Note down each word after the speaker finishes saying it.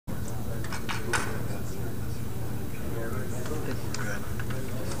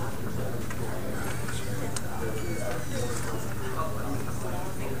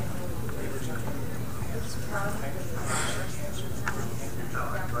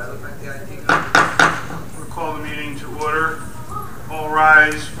We'll call the meeting to order. All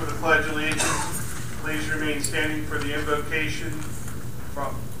rise for the Pledge of Allegiance. Please remain standing for the invocation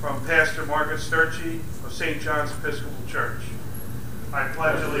from Pastor Margaret Sturchy of St. John's Episcopal Church. I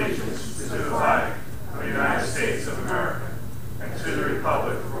pledge allegiance to the flag of the United States of America and to the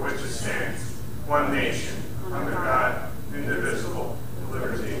republic for which it stands, one nation, under God, indivisible, with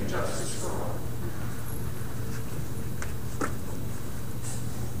liberty and justice for all.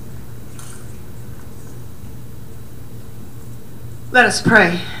 Let us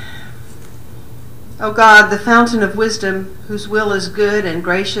pray. O God, the fountain of wisdom, whose will is good and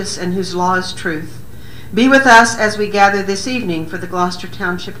gracious and whose law is truth, be with us as we gather this evening for the Gloucester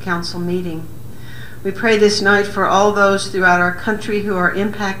Township Council meeting. We pray this night for all those throughout our country who are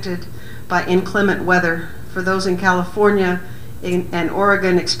impacted by inclement weather, for those in California and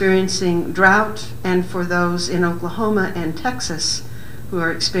Oregon experiencing drought, and for those in Oklahoma and Texas who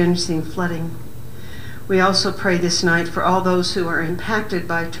are experiencing flooding. We also pray this night for all those who are impacted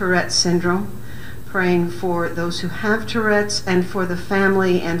by Tourette's syndrome, praying for those who have Tourette's and for the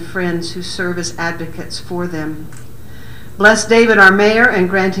family and friends who serve as advocates for them. Bless David, our mayor, and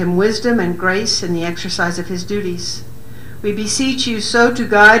grant him wisdom and grace in the exercise of his duties. We beseech you so to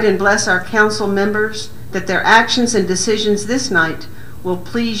guide and bless our council members that their actions and decisions this night will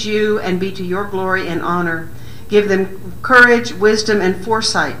please you and be to your glory and honor. Give them courage, wisdom, and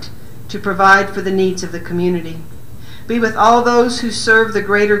foresight to provide for the needs of the community. Be with all those who serve the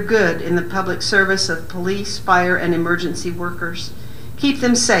greater good in the public service of police, fire, and emergency workers. Keep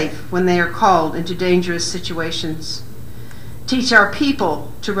them safe when they are called into dangerous situations. Teach our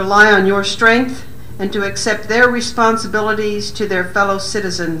people to rely on your strength and to accept their responsibilities to their fellow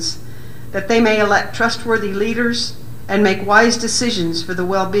citizens, that they may elect trustworthy leaders and make wise decisions for the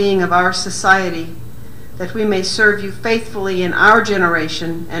well-being of our society, that we may serve you faithfully in our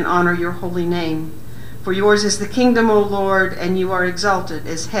generation and honor your holy name. For yours is the kingdom, O Lord, and you are exalted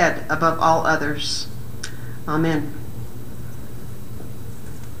as head above all others. Amen.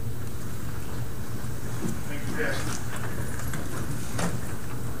 Thank you, Pastor.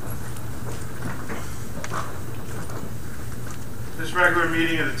 This regular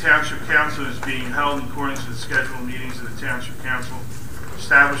meeting of the Township Council is being held in accordance with the scheduled meetings of the Township Council,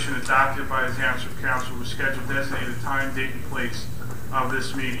 established and adopted by the Township Council, with scheduled designated time, date, and place of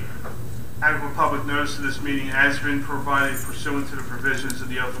this meeting. Adequate public notice of this meeting has been provided pursuant to the provisions of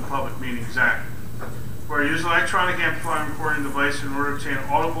the Open Public Meetings Act. Where you use an electronic amplifying recording device in order to obtain an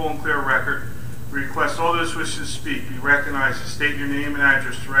audible and clear record, we request all those wishing to speak be recognized and state your name and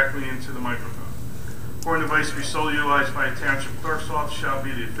address directly into the microphone. Recording device to be solely utilized by a Township Clerk's Office shall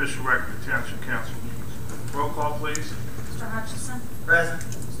be the official record of Township Council meetings. Roll call, please. Mr. Hutchison? Present.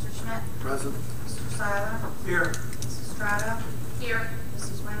 Mr. Schmidt? Present. Mr. Seiler? Here. Mrs. Strato? Here.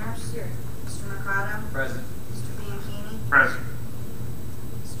 Mrs. Winters? Here. Mr. Mercado? Present. Mr. Bianchini? Present.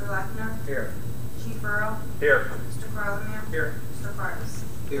 Mr. Lechner? Here. Chief Earl? Here. Mr. Carlemere? Here. Mr. Farkas?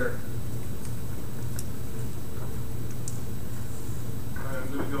 Here.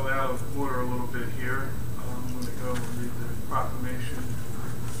 I'm going to go out of order a little bit here. I'm going to go and read the proclamation.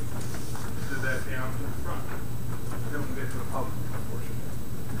 Do that down to the front. Then we'll get to the public portion.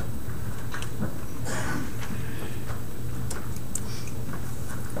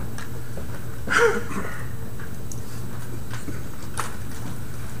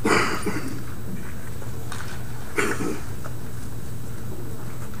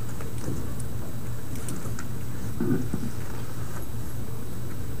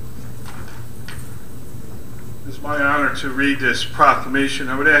 It's my honor to read this proclamation.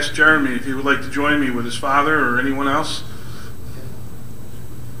 I would ask Jeremy if he would like to join me with his father or anyone else.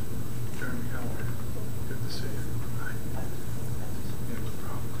 Jeremy, how are you? Good to see you. Yeah, no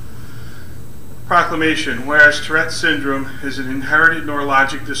problem. Proclamation. Whereas Tourette's syndrome is an inherited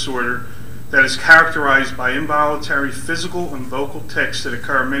neurologic disorder that is characterized by involuntary physical and vocal tics that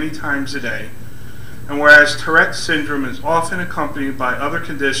occur many times a day, and whereas Tourette's syndrome is often accompanied by other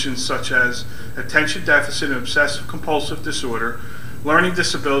conditions such as attention deficit and obsessive compulsive disorder, learning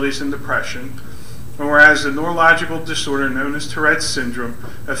disabilities, and depression, and whereas the neurological disorder known as Tourette's syndrome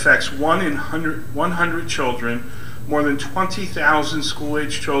affects 1 in 100 children, more than 20,000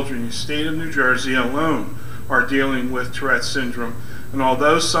 school-age children in the state of New Jersey alone are dealing with Tourette's syndrome, and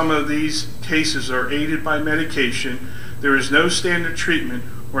although some of these cases are aided by medication, there is no standard treatment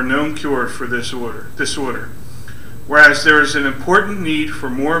or known cure for this disorder. Whereas there is an important need for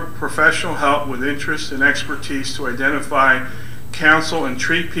more professional help with interest and expertise to identify, counsel, and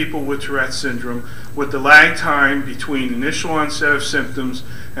treat people with Tourette's syndrome, with the lag time between initial onset of symptoms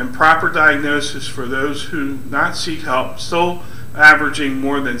and proper diagnosis for those who not seek help still averaging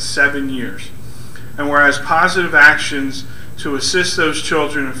more than 7 years. And whereas positive actions to assist those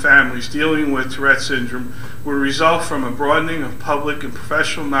children and families dealing with Tourette syndrome will result from a broadening of public and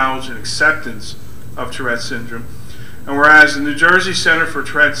professional knowledge and acceptance of Tourette syndrome, and whereas the New Jersey Center for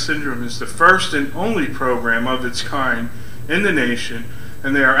Tourette Syndrome is the first and only program of its kind in the nation,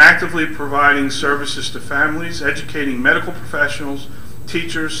 and they are actively providing services to families, educating medical professionals,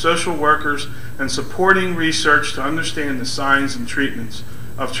 teachers, social workers, and supporting research to understand the signs and treatments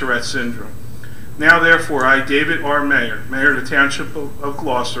of Tourette syndrome. Now, therefore, I, David R. Mayer, Mayor of the Township of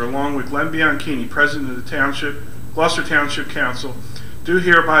Gloucester, along with Glenn Bianchini, President of the Gloucester Township Council, do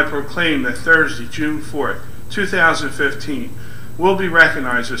hereby proclaim that Thursday, June 4th, 2015, will be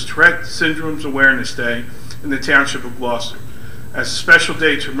recognized as Tourette Syndrome's Awareness Day in the Township of Gloucester, as a special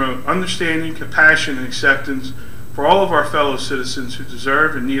day to promote understanding, compassion, and acceptance for all of our fellow citizens who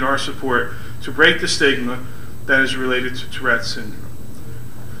deserve and need our support to break the stigma that is related to Tourette syndrome.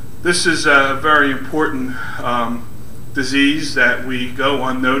 This is a very important disease that we go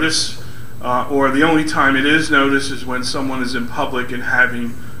unnoticed, or the only time it is noticed is when someone is in public and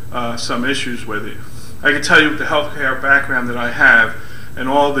having some issues with it. I can tell you with the healthcare background that I have and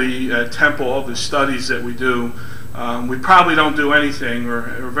all the all the studies that we do, we probably don't do anything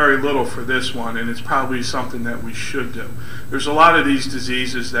or very little for this one, and it's probably something that we should do. There's a lot of these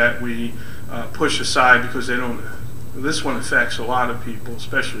diseases that we push aside because they don't. This one affects a lot of people,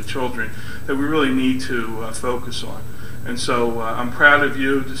 especially children, that we really need to focus on. And so I'm proud of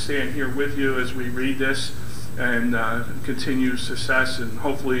you to stand here with you as we read this and continue success, and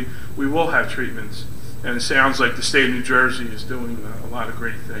hopefully we will have treatments. And it sounds like the state of New Jersey is doing a lot of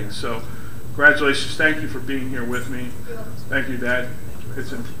great things. So congratulations. Thank you for being here with me. Thank you, Dad.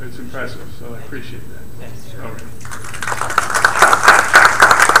 It's impressive, so I appreciate that. Thanks. All right.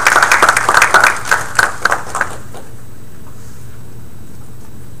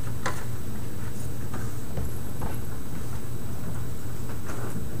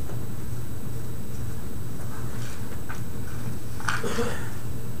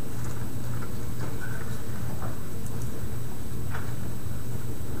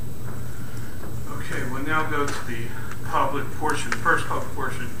 Okay, we'll now go to the public portion, first public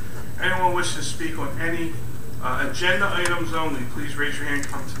portion. Anyone wish to speak on any agenda items only, please raise your hand,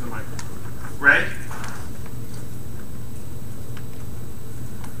 come to the microphone. Ray?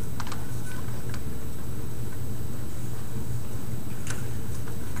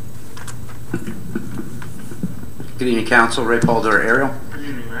 Good evening, Council. Ray Polder, Ariel. Good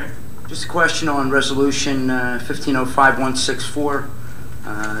evening, Ray. Just a question on Resolution 1505164,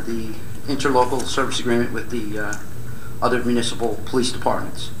 the interlocal service agreement with the other municipal police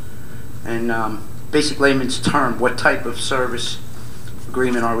departments. And basic layman's term, what type of service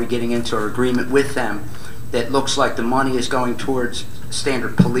agreement are we getting into, or agreement with them that looks like the money is going towards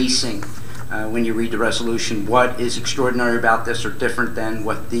standard policing? When you read the resolution, what is extraordinary about this or different than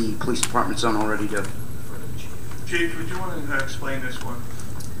what the police departments don't already do? Chief, would you want to explain this one?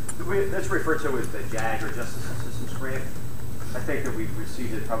 That's referred to as the JAG, or Justice Assistance Grant. I think that we've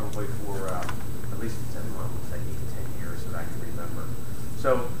received it probably for at least 10 months, 8 to 10 years that I can remember.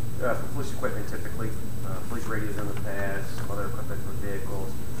 So for police equipment, typically, police radios in the past, other equipment for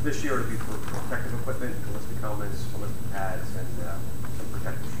vehicles. This year it'll be for protective equipment, ballistic helmets, ballistic pads, and some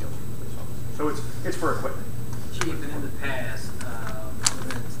protective shields for police officers. So it's for equipment. Chief, and in the past,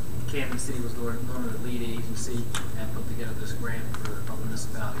 Camden City was normally the lead agency and put together this grant for a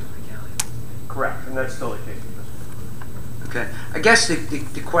municipality of the county. Correct, and that's still the case with this one. Okay. I guess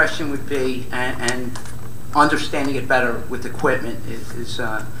the question would be, and understanding it better with equipment is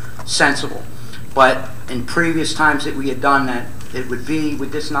sensible. But in previous times that we had done that, would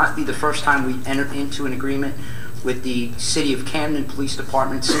this not be the first time we entered into an agreement with the City of Camden Police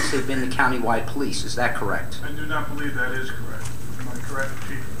Department since they've been the countywide police? Is that correct? I do not believe that is correct. Am I correct,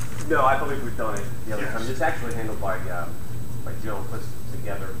 Chief? No, I believe we've done it the other Yes. time. It's actually handled by Jill puts it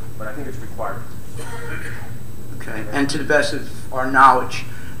together, but I think it's required. Okay. And to the best of our knowledge,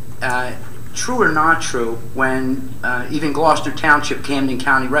 true or not true, when even Gloucester Township, Camden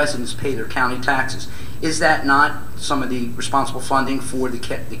County residents pay their county taxes, is that not some of the responsible funding for the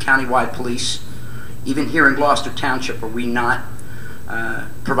countywide police? Even here in Gloucester Township, are we not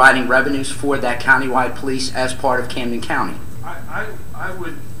providing revenues for that countywide police as part of Camden County? I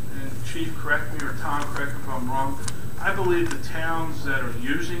would, and Chief, correct me, or Tom, correct me if I'm wrong, I believe the towns that are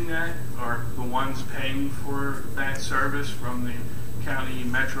using that are the ones paying for that service from the county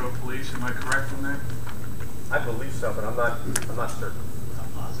metro police. Am I correct on that? I believe so, but I'm not certain.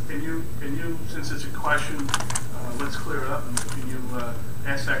 Can you, since it's a question, let's clear it up, and can you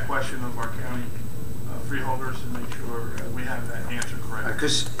ask that question of our county freeholders to make sure we have that answer correct.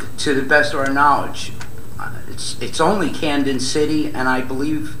 Because to the best of our knowledge, it's only Camden City, and I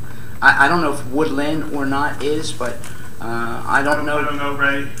believe, I don't know if Woodland or not is, but I don't know. I don't know,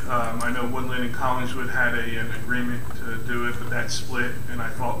 Ray. I know Woodland and Collingswood had an agreement to do it, but that split, and I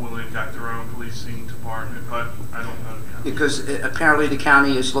thought Woodland got their own policing department, but I don't know. Because apparently the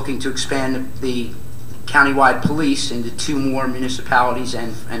county is looking to expand the countywide police into 2 more municipalities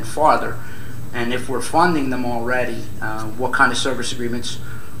and farther. And if we're funding them already, what kind of service agreements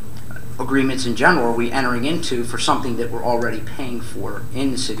in general are we entering into for something that we're already paying for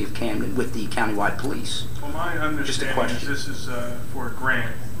in the city of Camden with the countywide police? Well, my understanding is this is for a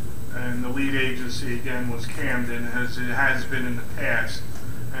grant, and the lead agency again was Camden, as it has been in the past,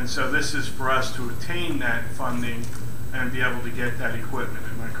 and so this is for us to attain that funding and be able to get that equipment.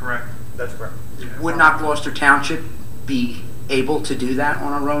 Am I correct? That's correct. Yeah. Would not Gloucester Township be able to do that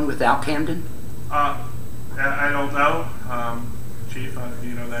on our own without Camden? I don't know. Chief, do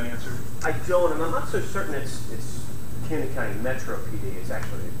you know that answer? I don't, and I'm not so certain it's Camden County Metro PD. It's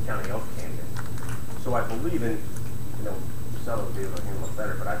actually the County of Camden. So I believe in, Stella will be able to handle it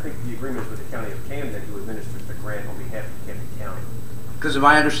better, but I think the agreement with the County of Camden, who administers the grant on behalf of Camden County. Because of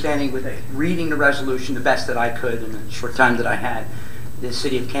my understanding with reading the resolution the best that I could in the short time that I had, the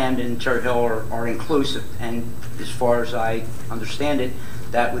city of Camden and Cherry Hill are inclusive, and as far as I understand it,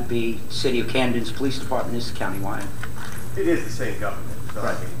 that would be city of Camden's police department is countywide. It is the same government, so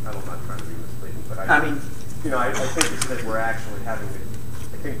Right. I'm not trying to be misleading, but I mean, I think it's that we're actually having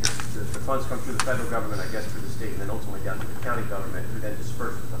I think the funds come through the federal government, I guess, through the state, and then ultimately down to the county government, who then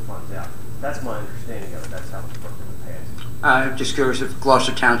disperses the funds out. That's my understanding of it. That's how it's worked in the past. I'm just curious if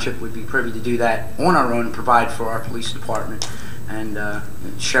Gloucester Township would be privy to do that on our own and provide for our police department and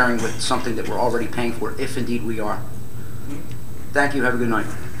sharing with something that we're already paying for, if indeed we are. Thank you. Have a good night.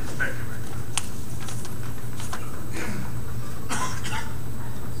 Thank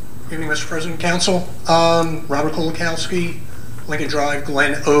you, Evening, Mr. President, Council. Robert Kolakowski, Lincoln Drive,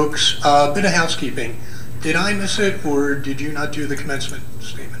 Glen Oaks. Bit of housekeeping. Did I miss it, or did you not do the commencement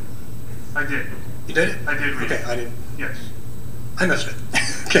statement? I did. You did it? I did read it. Okay, I didn't. Yes. I missed it.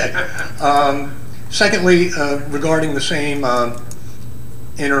 Okay. Secondly, regarding the same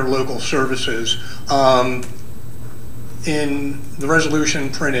interlocal services, in the resolution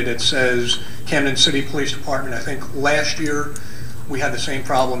printed, it says Camden City Police Department. I think last year we had the same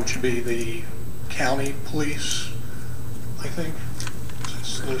problem. It should be the county police, I think,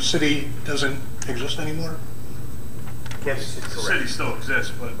 since the city doesn't exist anymore. Kansas City, The correct. city still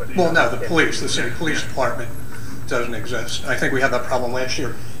exists, but Well, no, the police, the city police department doesn't exist. I think we had that problem last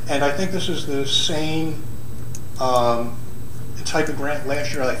year. And I think this is the same type of grant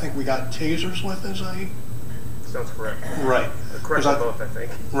last year. I think we got tasers with, Sounds correct. right. Correct on both, I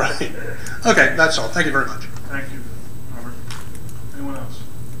think. Right. Okay, that's all. Thank you very much. Thank you, Robert. Anyone else?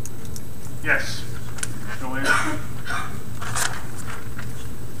 Yes. Joanne?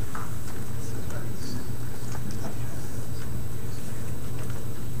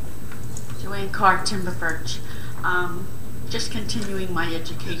 Joanne Carr, Timber Birch. Just continuing my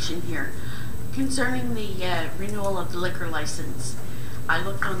education here. Concerning the renewal of the liquor license, I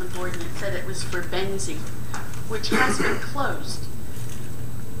looked on the board and it said it was for Benzie, which has been closed.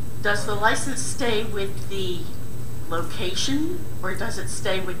 Does the license stay with the location, or does it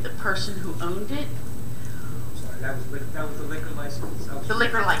stay with the person who owned it? Sorry, that was the liquor license. The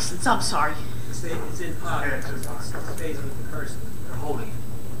liquor license, I'm sorry. It's in pocket. Yeah, it's in It pocket. stays with the person. They're holding it.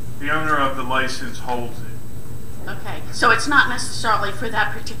 The owner of the license holds it. Okay, so it's not necessarily for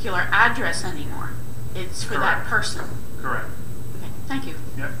that particular address anymore. It's for that Correct. person. Correct. Okay, thank you.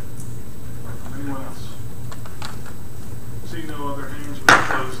 Yep. Anyone else? See no other hands, we'll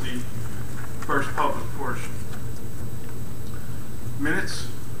close the first public portion. Minutes?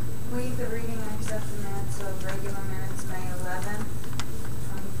 Waive the reading and accept the minutes of regular minutes May 11,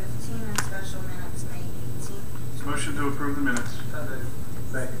 2015, and special minutes May 18. Motion to approve the minutes.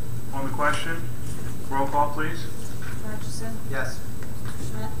 Second. On the question, roll call, please. Murchison? Yes.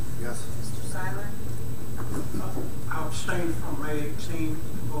 Mr. Schmidt? Yes. Mr. Seiler? I abstain from May 18,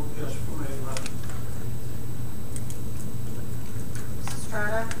 vote yes for May 11. Mrs.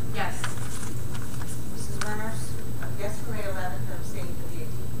 Trotta? Yes. Mrs. Winters? Yes for May 11th, abstain for the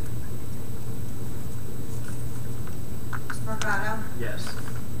 18th. Mr. Mercado? Yes.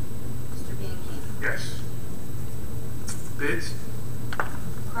 Mr. Bianchini? Yes. Bids?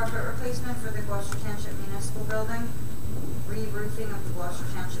 Carpet replacement for the Gloucester Township Municipal Building, re-roofing of the Gloucester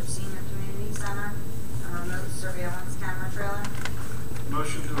Township Senior Community Center, and remote surveillance camera trailer.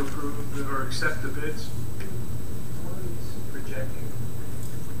 Motion to approve or accept the bids. Rejecting.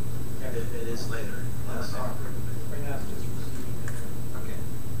 And it is later. Right now, it's just receiving it. Okay.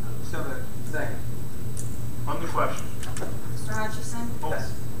 So moved. Second. On the question? Mr. Hutchison? Oh.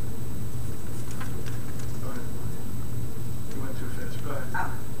 Yes. Go ahead. You went too fast. Go ahead.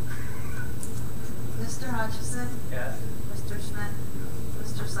 Oh. Mr. Hutchison? Yes. Mr. Schmidt?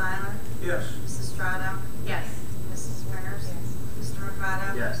 Mr. Seiler? Yes. Mrs. Strato? Yes. Mrs. Winters? Mr.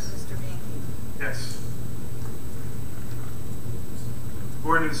 Mercado? Yes. Mr. Banky? Yes.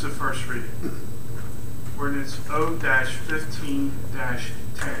 Ordinance of first reading. Ordinance O-15-10.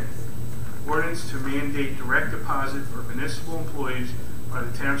 Ordinance to mandate direct deposit for municipal employees by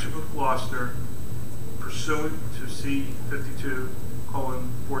the Township of Gloucester pursuant to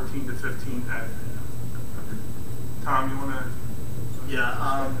C-52:14 to 15 F. Tom, you want to?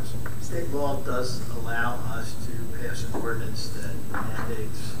 Yeah, state law does allow us to pass an ordinance that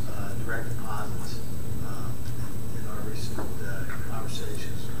mandates direct deposits. In our recent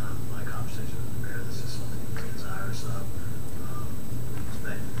conversations, my conversation with the mayor, this is something he's desirous of. We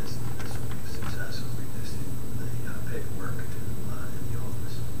expect this will be a success of reducing the paperwork in the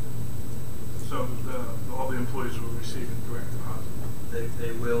office. So all the employees will receive a direct deposit.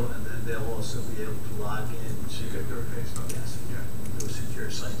 They will, and then they'll also be able to log in to Get their pay stub. Yes, Yeah. to a secure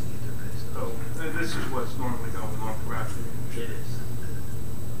site to get their pay stubs. So this is what's normally going on throughout the It industry, is.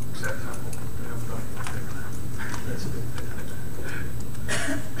 except Temple. They haven't done anything. That's a good thing.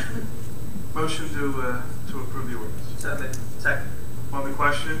 Motion to approve the ordinance. Second. On the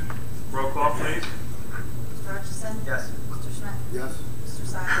question, roll call, please. Mr. Hutchison? Yes. Mr. Schmidt? Yes. Mr.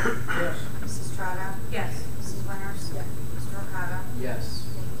 Seiler? Yes. Mrs. Strato? Yes. Mrs. Winters? Mr. Mercado? Yes.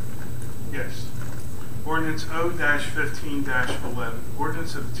 Yes. Ordinance O-15-11.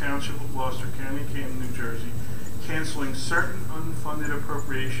 Ordinance of the Township of Gloucester County, Camden, New Jersey, canceling certain unfunded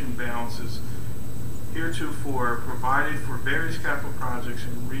appropriation balances heretofore provided for various capital projects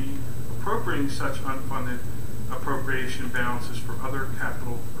and reappropriating such unfunded appropriation balances for other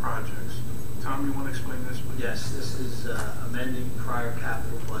capital projects. Tom, you want to explain this, please? Yes, this is amending prior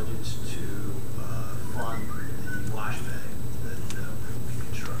capital budgets to fund the wash bay that will be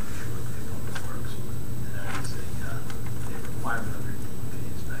constructed shortly in Public Works. And that is a requirement under DEP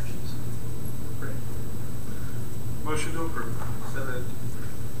inspections. Great. Motion to approve. So moved.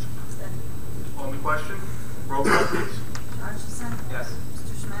 On the question, roll call, please. Mr. Hutchison? Yes.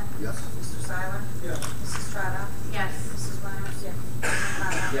 Mr. Schmidt? Yes. Mr. Seiler? Yes. Mrs. Strato? Yes. Mrs. Winters? Mr.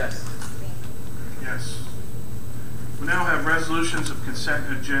 Mercado? Yes. Mr. Banky? Yes. We now have resolutions of consent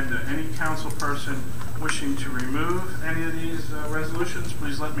agenda. Any council person wishing to remove any of these resolutions,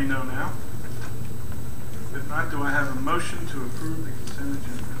 please let me know now. If not, do I have a motion to approve the consent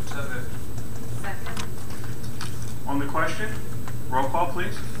agenda? So moved. Second. On the question, roll call,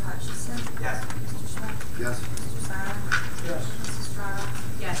 please. Mr. Hutchison? Yes. Mr. Schmidt? Yes. Mr. Seiler? Yes. Mrs. Strato?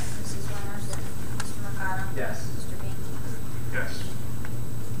 Yes. Mrs. Winters? Mr. Mercado? Yes. Mr. Banky? Yes.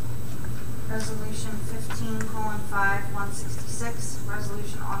 Resolution 15:5-166,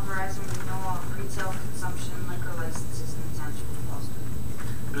 resolution authorizing renewal of retail consumption liquor licenses in the Township of Gloucester.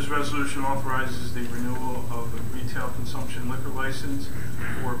 This resolution authorizes the renewal of the retail consumption liquor license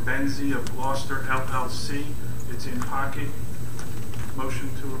for Benzie of Gloucester LLC. It's in pocket. Motion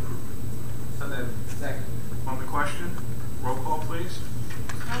to approve. So moved. Second. On the question, roll call, please.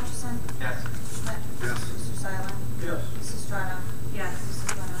 Mr. Hutchison? Yes. Mr. Schmidt? Yes. Mr. Seiler? Yes. Mrs. Strato? Yes.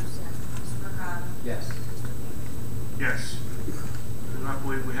 Mrs. Winters? Mr. Mercado? Yes. Mr. Banky? Yes. I do not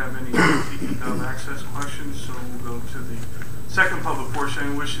believe we have any of access questions, so we'll go to the second public portion.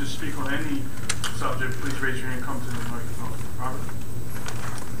 Anyone wishes to speak on any subject, please raise your hand, come to the microphone. Robert?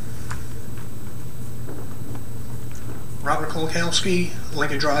 Robert Kolakowski,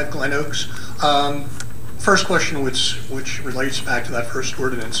 Lincoln Drive, Glen Oaks. First question, which relates back to that first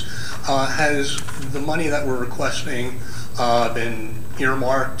ordinance, has the money that we're requesting been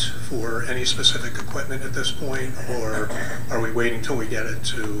earmarked for any specific equipment at this point, or are we waiting till we get it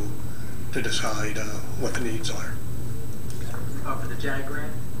to decide what the needs are? For the JAG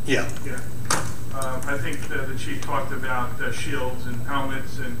grant? Yeah. Yeah. I think the chief talked about shields and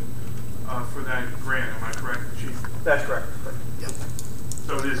helmets and for that grant. Am I correct, Chief? That's correct. Yep.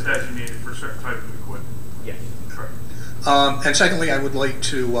 So it is designated for certain type of equipment. Yes. Correct. And secondly, I would like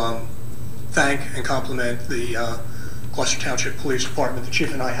to thank and compliment the Gloucester Township Police Department. The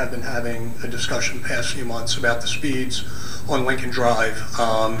chief and I have been having a discussion the past few months about the speeds on Lincoln Drive,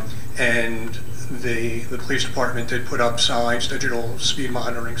 and the police department did put up signs, digital speed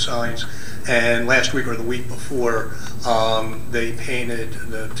monitoring signs, and last week or the week before,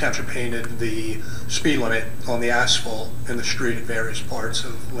 the township painted the speed limit on the asphalt in the street at various parts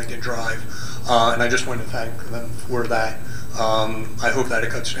of Lincoln Drive, and I just wanted to thank them for that. I hope that it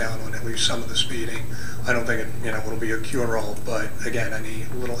cuts down on at least some of the speeding. I don't think it'll be a cure-all, but again, any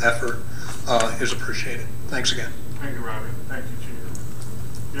little effort is appreciated. Thanks again. Thank you, Robbie. Thank you, Chief.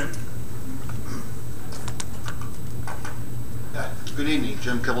 Jim? Good evening,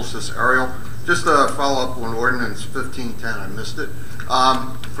 Jim Kibblestis, Ariel. Just a follow-up on ordinance 1510, I missed it.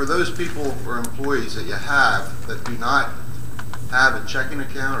 For those people or employees that you have that do not have a checking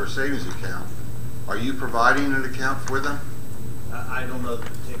account or savings account, are you providing an account for them? I don't know the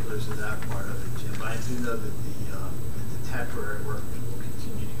particulars of that part of it, Jim, but I do know that the temporary workers will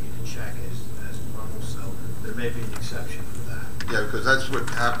continue to get a check as normal, so there may be an exception for that. Yeah, because that's what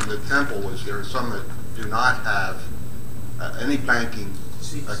happened at Temple, was there are some that do not have any banking account.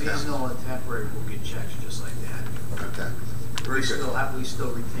 Seasonal and temporary will get checks just like that. Okay. We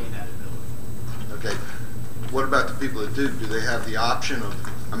still retain that ability. Okay. What about the people that do? Do they have the option of,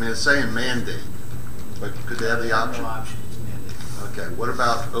 I mean, it's saying mandate, but could they have the option? No option, it's mandated. Okay. What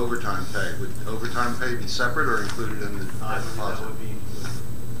about overtime pay? Would overtime pay be separate or included in the deposit? That would be included.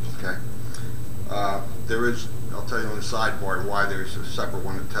 Okay. There is, I'll tell you on the sidebar why there's a separate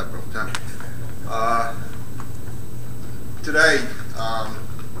one at Temple. Today,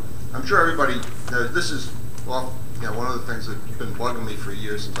 I'm sure everybody knows, this is, well, one of the things that's been bugging me for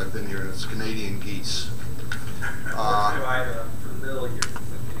years since I've been here, and it's Canadian geese. I'm familiar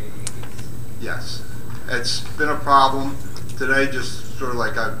with Canadian geese. Yes. It's been a problem. Today, just sort of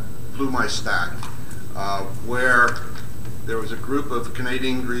like I blew my stack, where there was a group of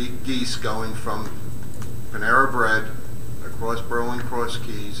Canadian geese going from Panera Bread across Berlin Cross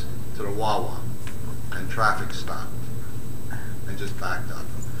Keys to the Wawa, and traffic stopped and just backed up.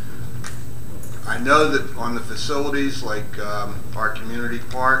 I know that on the facilities like our community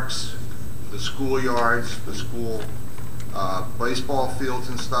parks, the schoolyards, the school baseball fields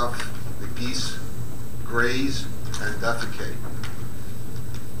and stuff, the geese graze and defecate.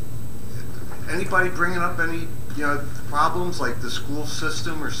 Anybody bringing up any problems like the school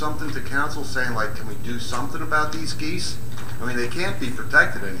system or something to council saying like, can we do something about these geese? I mean, they can't be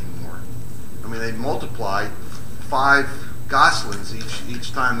protected anymore. I mean, they multiply 5 goslings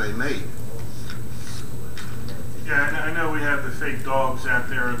each time they mate. Yeah, I know we have the fake dogs out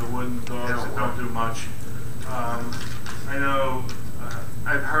there, the wooden dogs that don't do much. I know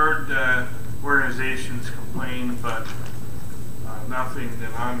I've heard organizations complain, but nothing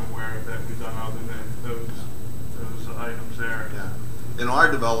that I'm aware of that we've done other than those items there. Yeah. In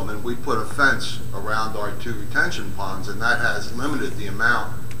our development, we put a fence around our 2 retention ponds, and that has limited the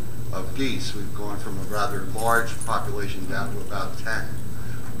amount of geese. We've gone from a rather large population down to about 10.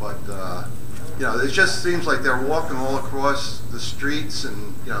 But it just seems like they're walking all across the streets,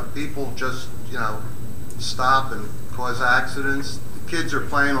 and people just stop and cause accidents. The kids are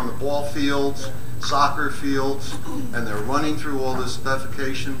playing on the ball fields, soccer fields, and they're running through all this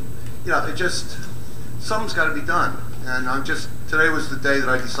defecation. It just, something's got to be done. And today was the day that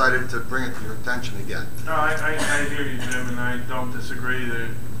I decided to bring it to your attention again. No, I hear you, Jim, and I don't disagree that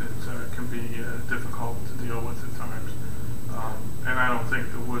it can be difficult to deal with at times. And I don't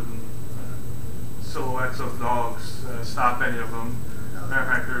think the wooden silhouettes of dogs stop any of them. Matter of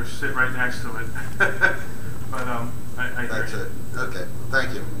fact, they're sit right next to it. But I hear That's you. it. Okay.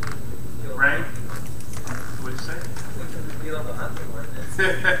 Thank you. Ray, what'd you say? We can repeal the hunting ordinance.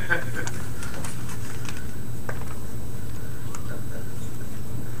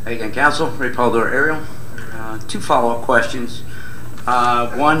 Hey again, Council. Ray Poldor, Ariel. 2 follow-up questions.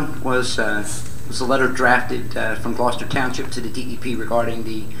 One was a letter drafted from Gloucester Township to the DEP regarding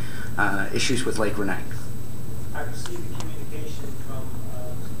the issues with Lake Renee. I received a communication from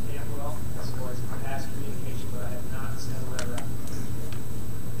Campwell as far as past communication, but I have not sent a letter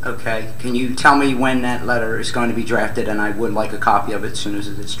out. Okay. Can you tell me when that letter is going to be drafted? And I would like a copy of it as soon as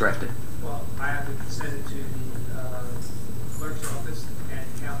it's drafted. Well, I have to send it to the clerk's office and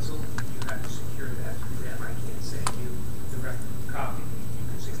council. You have to secure that through them. I can't send you a direct copy. You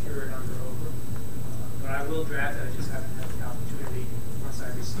can secure it under over. But I will draft it. I just haven't had the opportunity once I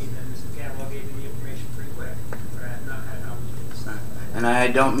receive it. Mr. Campbell gave me the information pretty quick, but I have not had an opportunity to sign it. And I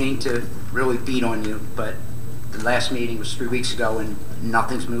don't mean to really beat on you, but the last meeting was 3 weeks ago and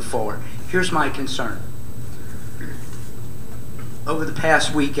nothing's moved forward. Here's my concern. Over the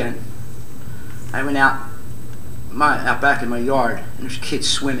past weekend, I went out back in my yard, and there's kids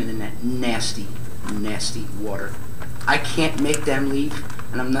swimming in that nasty, nasty water. I can't make them leave,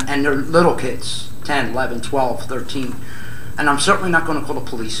 and they're little kids, 10, 11, 12, 13, and I'm certainly not going to call the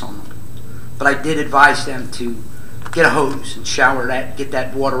police on them. But I did advise them to get a hose and shower that, get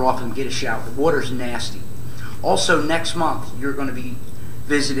that water off and get a shower. The water's nasty. Also, next month, you're going to be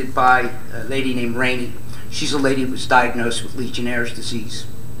visited by a lady named Rainey. She's a lady who was diagnosed with Legionnaire's disease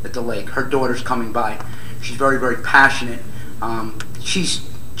at the lake. Her daughter's coming by. She's very, very passionate. She's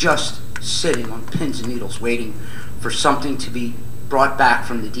just sitting on pins and needles waiting for something to be brought back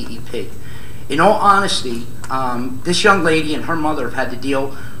from the DEP. In all honesty, this young lady and her mother have had to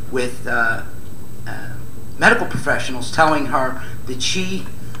deal with medical professionals telling her that she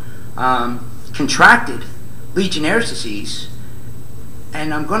contracted Legionnaire's disease,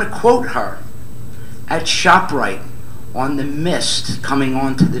 and I'm going to quote her, at ShopRite on the mist coming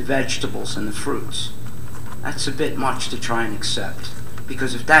onto the vegetables and the fruits. That's a bit much to try and accept,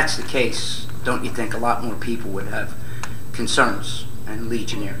 because if that's the case, don't you think a lot more people would have concerns and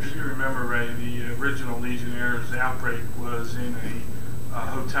Legionnaires? If you remember, Ray, the original Legionnaires outbreak was in a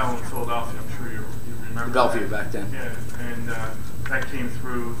hotel in Philadelphia. I'm sure you remember. Bellevue that. back then. Yeah, and that came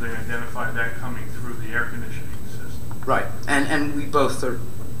through. They identified that coming through the air conditioning system. Right, and we both are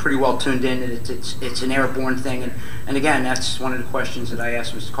pretty well tuned in that it's an airborne thing, and again, that's one of the questions that I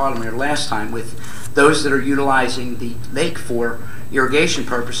asked Mr. Carlemere last time with those that are utilizing the lake for irrigation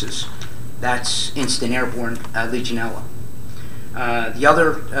purposes. That's instant airborne Legionella. The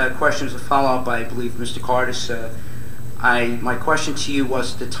other question is a follow-up, I believe, Mr. Cardis. My question to you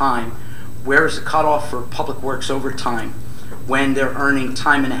was at the time, where is the cutoff for public works overtime when they're earning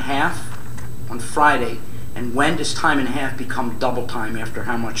time and a half on Friday, and when does time and a half become double time after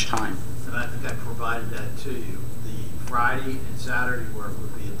how much time? And I think I provided that to you. The Friday and Saturday work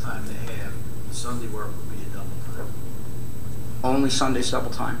would be a time and a half. The Sunday work would be a double time. Only Sunday's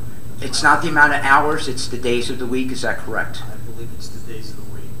double time. It's not the amount of hours, it's the days of the week, is that correct? I believe it's the days of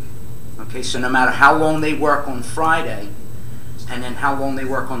the week. Okay, so no matter how long they work on Friday, and then how long they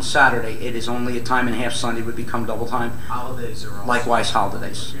work on Saturday, it is only a time and a half. Sunday would become double time? Holidays are also. Likewise,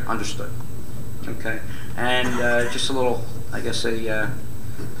 holidays. Understood. Okay. And just a little, I guess, a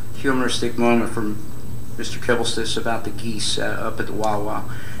humoristic moment from Mr. Kibblestis about the geese up at the Wawa.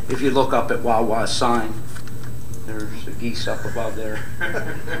 If you look up at Wawa's sign, there's a geese up above there.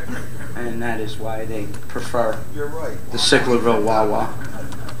 And that is why they prefer You're right. the Sicklerville Wawa.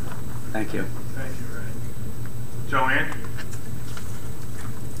 Thank you. Thank you, Ray. Joanne?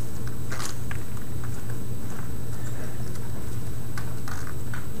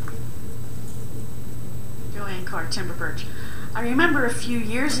 Joanne Carr, Timber Birch. I remember a few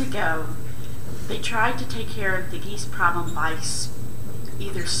years ago, they tried to take care of the geese problem by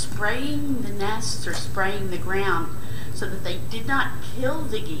either spraying the nests or spraying the ground so that they did not kill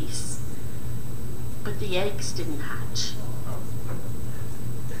the geese, but the eggs didn't hatch.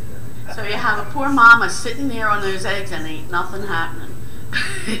 So you have a poor mama sitting there on those eggs and ain't nothing happening.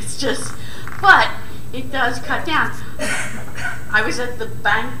 It's just, but it does cut down. I was at the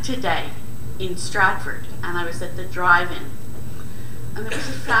bank today in Stratford, and I was at the drive-in, and there was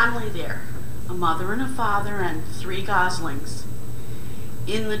a family there, a mother and a father and 3 goslings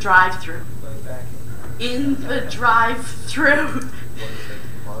in the drive-through. In the drive-through.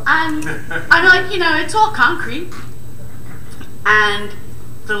 And I'm like, you know, it's all concrete. And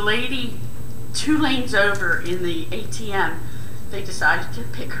the lady 2 lanes over in the ATM, they decided to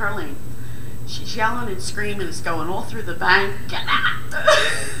pick her lane. She's yelling and screaming, it's going all through the bank. Get out!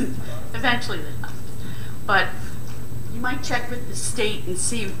 Eventually they left. But you might check with the state and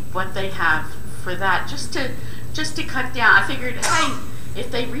see what they have for that, just to cut down. I figured, hey,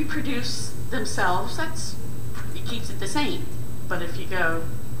 if they reproduce themselves, it keeps it the same. But if you go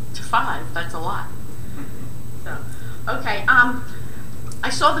to 5, that's a lot. So, okay. I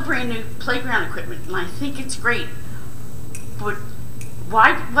saw the brand new playground equipment, and I think it's great. But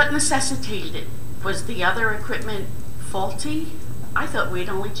what necessitated it? Was the other equipment faulty? I thought we'd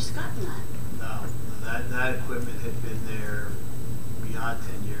only just gotten that. No, that equipment had been there beyond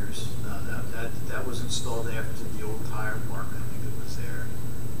 10 years. No, that was installed after the old tire park. I think it was there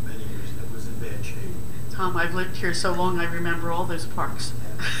many years. It was in bad shape. Tom, I've lived here so long, I remember all those parks.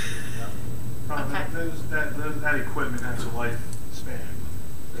 Yeah. Okay. That equipment has a lifespan.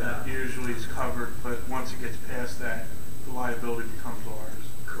 That usually is covered, but once it gets past that, the liability becomes ours.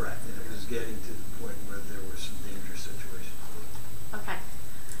 Correct, and it was getting to the point where there were some dangerous situations. Okay,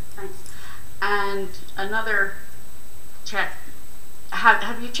 thanks. And another check.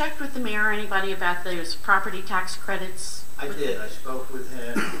 Have you checked with the mayor or anybody about those property tax credits? I did. I spoke with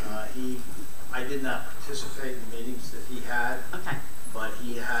him. I did not participate in meetings that he had. Okay. But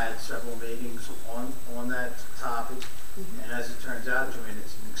he had several meetings on that topic. Mm-hmm. And as it turns out, Joanne,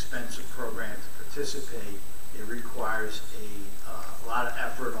 it's an expensive program to participate. It requires a lot of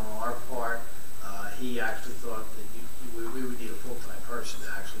effort on our part. He actually thought that we would need a full-time person to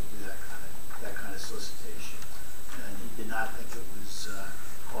actually do that kind of solicitation, and he did not think it was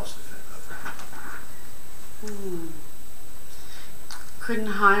cost-effective. Couldn't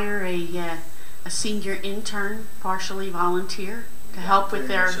hire a senior intern, partially volunteer, to help with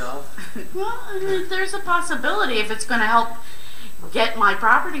their... Well, there's a possibility if it's going to help get my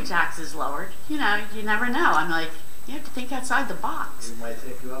property taxes lowered. You know, you never know. I'm like, you have to think outside the box. We might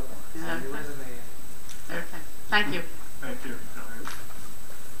take you up on it. Yeah, okay. Okay. Thank you. Thank you.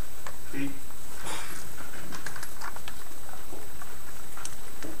 Pete?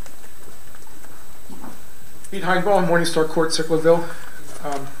 Pete Heinball, Morningstar Court, Sicklerville.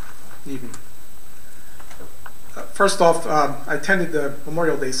 Evening. First off, I attended the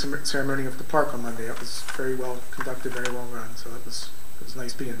Memorial Day ceremony of the park on Monday. It was very well conducted, very well run, so it was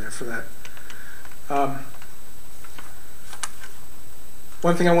nice being there for that.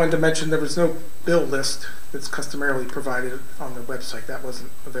 One thing I wanted to mention, there was no bill list that's customarily provided on the website. That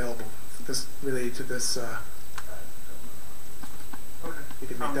wasn't available. This related to this. Okay. If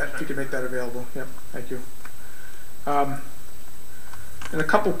you could make that available. Yep, thank you. And a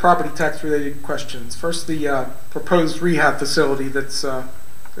couple property tax related questions. First, the proposed rehab facility that's, in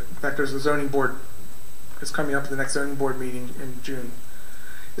fact, there's a zoning board that's coming up at the next zoning board meeting in June.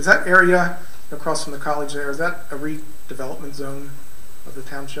 Is that area across from the college there, is that a redevelopment zone of the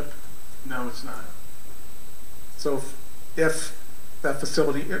township? No, it's not. So if that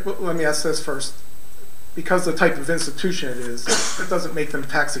facility, let me ask this first. Because the type of institution it is, it doesn't make them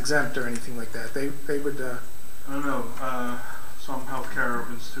tax exempt or anything like that. They would... I don't know. Some healthcare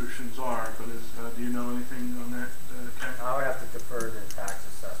institutions are, but do you know anything on that, Ken? I would have to defer to the tax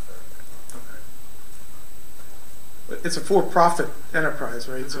assessor. Okay. But it's a for-profit enterprise,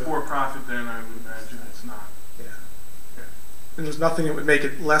 right? It's a for-profit, then I would imagine it's not. Yeah. Yeah. And there's nothing that would make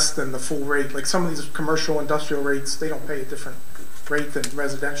it less than the full rate. Like some of these commercial industrial rates, they don't pay a different rate than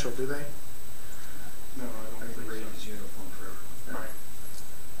residential, do they? No, I don't think The rate is uniform for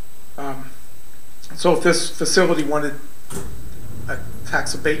everyone. Right. So if this facility wanted a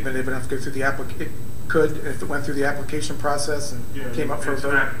tax abatement, it would have to go through the it could, if it went through the application process and came up for a it's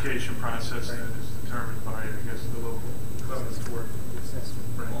vote. an application process that is determined by, I guess, the local government board.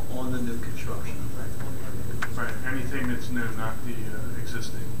 Right. On the new construction. Right. Anything that's new, not the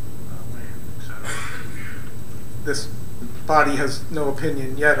existing land, etc. This body has no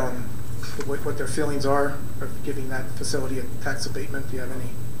opinion yet on what their feelings are of giving that facility a tax abatement. Do you have any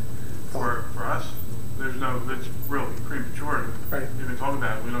thought? For us, there's no. It's really premature to Right. even talk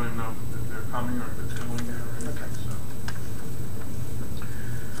about it. We don't even know if they're coming or if it's going there or anything. Okay. So.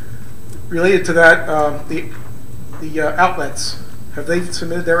 Related to that, the outlets, have they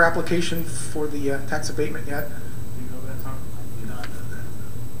submitted their application for the tax abatement yet? Do you know that, Tom? I do not know that.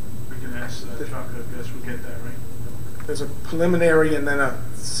 We can ask Chuck. I guess we get that right. There's a preliminary and then a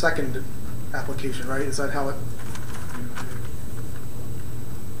second application, right? Is that how it?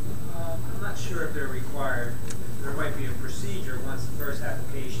 I'm not sure if they're required. There might be a procedure once the first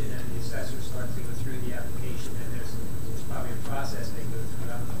application and the assessor starts to go through the application, and there's probably a process they go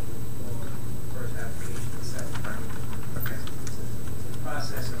through. I don't know the first application, the second. Okay. It's the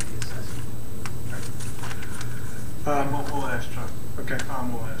process of the assessment. We'll ask Chuck. Okay.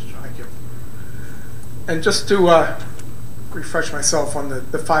 Tom will ask Chuck. Thank you. And just to refresh myself on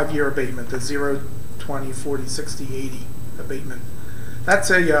the 5-year abatement, the 0, 20, 40, 60, 80 abatement. That's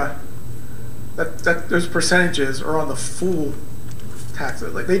a those percentages are on the full tax.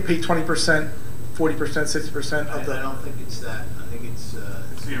 Like they pay 20%, 40%, 60% of the. I don't think it's that. I think it's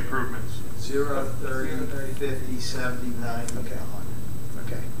the improvements. 0, 30, 50, 70, 90, Okay. 100.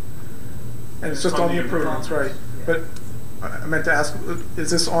 Okay. And it's just From on the improvements, right? Yeah. But I meant to ask, is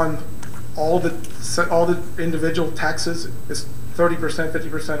this on all the individual taxes? Is 30%,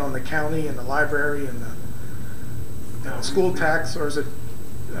 50% on the county and the library and the school tax, or is it?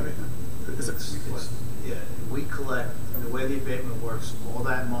 I mean, is it? Yeah, we collect, the way the abatement works, all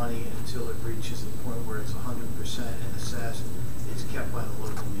that money until it reaches the point where it's 100% and assessed, is kept by the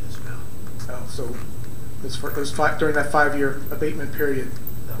local municipality. Oh, so during that 5-year abatement period,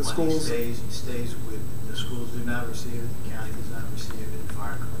 That the money schools. stays with, the schools do not receive it, the county does not receive it,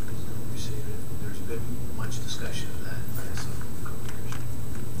 fire companies don't receive it. There's been much discussion of that in the past couple of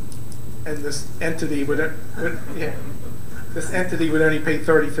years. And this entity this entity would only pay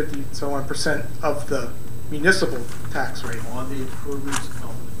 30, 50, so on % of the municipal tax rate. On the improvements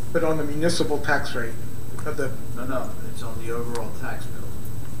only. But on the municipal tax rate of the. No, it's on the overall tax bill,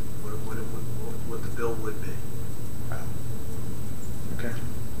 what the bill would be. Okay.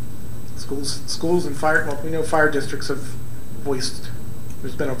 Schools and fire. Well, we know fire districts have voiced.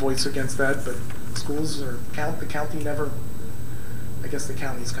 There's been a voice against that, but schools or the county never. I guess the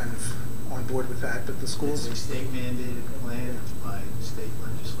county's kind of on board with that, but the schools. It's a state mandated plan by state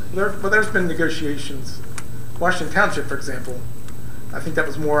legislation. But there's been negotiations Washington Township, for example, I think that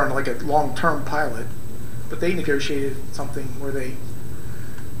was more on like a long-term pilot, but they negotiated something where they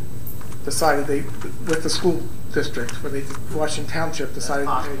decided with the school district, where Washington Township decided.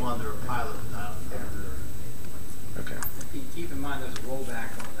 That's possible under a pilot, not under. Okay. Keep in mind there's a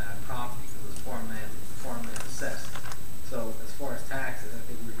rollback on that property because it was farmland assessed. So as far as taxes, I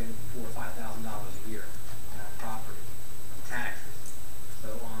think we were getting $4,000 or $5,000 a year on that property taxes. So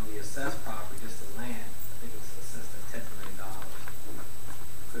on the assessed property, just the land, I think it's assessed at $10 million.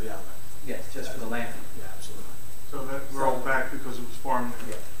 For the outlet. Yes, just for the land. Yeah, absolutely. So that rolled back because it was farmland.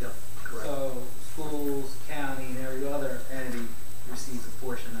 Yep, correct. So schools, county, and every other entity receives a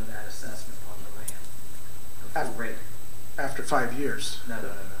portion of that assessment on the land. The full rate. After 5 years. No.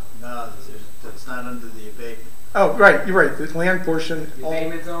 No, that's not under the abatement. Oh, right, you're right. The land portion, The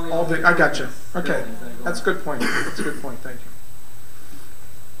abatement's only all on the, the I got you. buildings Okay, that are going that's a on. good point. That's a good point. Thank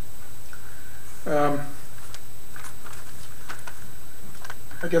you.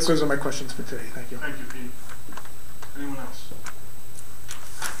 I guess those are my questions for today. Thank you. Thank you, Pete. Anyone else?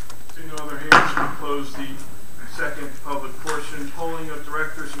 Seeing no other hands, we close the second public portion. Polling of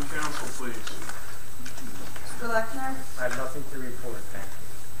directors and council, please. Mr. Lechner? I have nothing to report, thank you.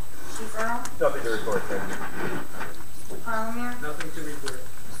 Chief Earl? Nothing to report, thank you. Mr. Parliament? Nothing to report.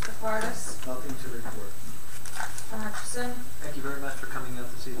 Mr. Fardas? Nothing to report. Mr. Hutchison? Thank you very much for coming out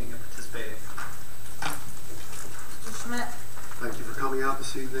this evening and participating. Mr. Schmidt? Thank you for coming out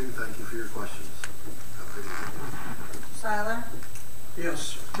this evening. Thank you for your questions. Have a good evening. Mr. Seiler?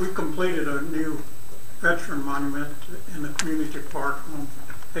 Yes, we completed a new veteran monument in the community park on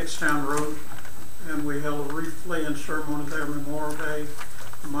Hickstown Road, and we held a wreath laying ceremony there Memorial Day.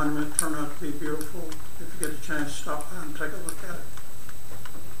 The monument turned out to be beautiful. If you get a chance, stop by and take a look at it.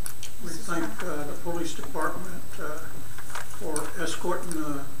 We thank the police department for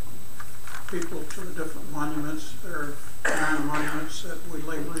escorting people to the different monuments. There are 9 monuments that we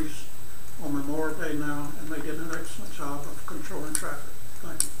lay wreaths on Memorial Day now, and they did an excellent job of controlling traffic.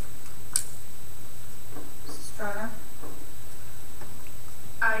 Thank you. Mrs. Strata?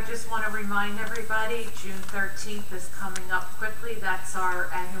 I just want to remind everybody, June 13th is coming up quickly. That's our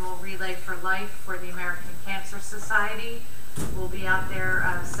annual Relay for Life for the American Cancer Society. We'll be out there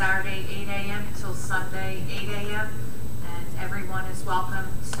Saturday 8 a.m. till Sunday 8 a.m. And everyone is welcome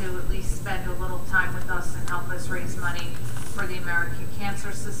to at least spend a little time with us and help us raise money for the American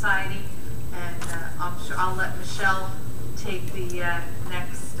Cancer Society. And I'm sure I'll let Michelle take the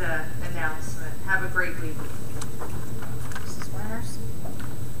next announcement. Have a great week. Mrs. Winters?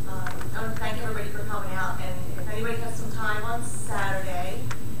 I want to thank everybody for coming out, and if anybody has some time on Saturday,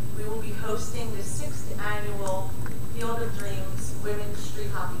 we will be hosting the 6th annual Field of Dreams Women's Street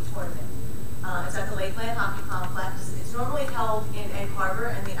Hockey Tournament. It's at the Lakeland Hockey Complex. It's normally held in Egg Harbor,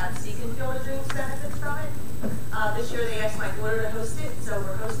 and the Absecon Field of Dreams benefits from it. This year they asked my daughter to host it, so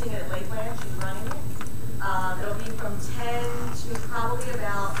we're hosting it at Lakeland. She's running it. It'll be from 10 to probably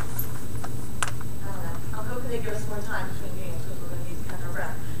about, I don't know, I'm hoping they give us more time between games because we're going to need to catch our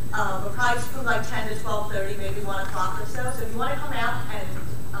breath. But probably from like 10 to 12:30, maybe 1 o'clock or so. So if you want to come out, and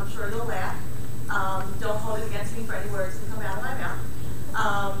I'm sure you'll laugh, don't hold it against me for any words that come out of my mouth.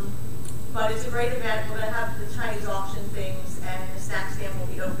 But it's a great event. We're going to have the Chinese auction things, and the snack stand will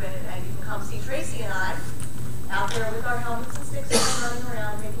be open, and you can come see Tracy and I out there with our helmets and sticks and running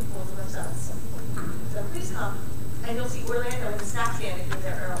around making fools of ourselves. So please come, and you'll see Orlando in the snack stand if you're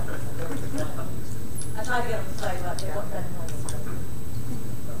there early. I tried to get them to play, but they won't bet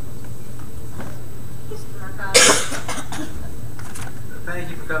Thank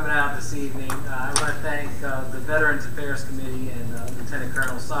you for coming out this evening. I want to thank the Veterans Affairs Committee and Lieutenant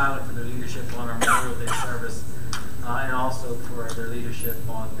Colonel Seiler for their leadership on our Memorial Day service, and also for their leadership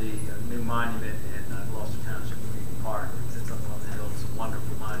on the new monument in Gloucester Township Community Park. It sits up on the hill. It's a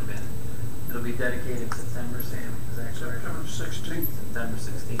wonderful monument. It'll be dedicated in September, Sam. Is that correct? September 16th. September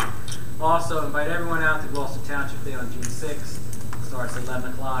 16th. Also, invite everyone out to Gloucester Township Day on June 6th. It starts at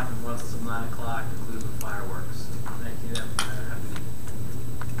 11 o'clock and runs until 9 o'clock, including the fireworks. Thank you. Have a good evening.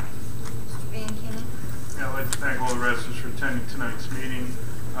 Mr. Van Keenan? Yeah, I'd like to thank all the residents for attending tonight's meeting.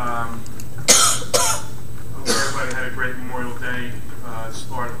 Hope everybody had a great Memorial Day.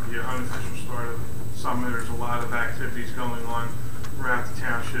 Start of the unofficial start of summer. There's a lot of activities going on throughout the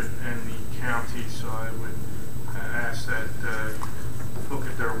township and the county, so I would ask that you look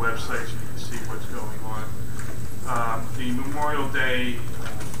at their websites so you can see what's going on. The Memorial Day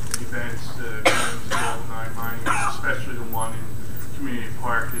events, all 9 monuments, especially the one in Community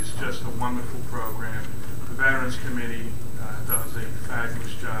Park, is just a wonderful program. The Veterans Committee does a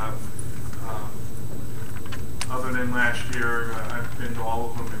fabulous job. Other than last year, I've been to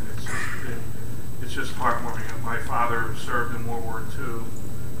all of them, and it's it's just heartwarming. My father served in World War II,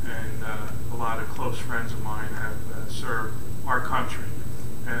 and a lot of close friends of mine have served our country,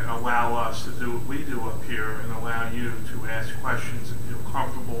 and allow us to do what we do up here, and allow you to ask questions and feel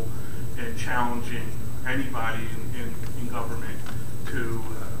comfortable in challenging anybody in government to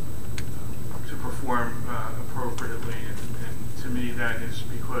perform appropriately. And to me, that is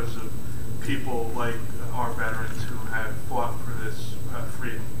because of people like our veterans who have fought for this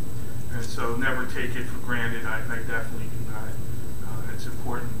freedom. And so never take it for granted. I definitely do not. It's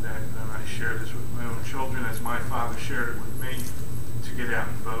important that I share this with my own children, as my father shared it with me, to get out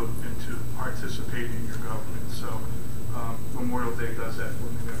and vote and to participate in your government. So Memorial Day does that for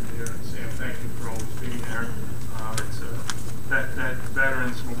me every year. And Sam, thank you for always being there. It's that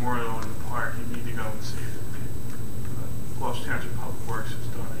Veterans Memorial in the park, you need to go and see it. Gloucester Township Public Works has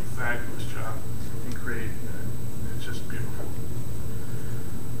done a fabulous job in creating that. It's just beautiful.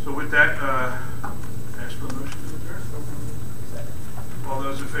 So with that, ask for a motion to adjourn. All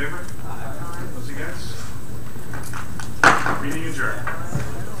those in favor? Aye. Those against? Meeting adjourned.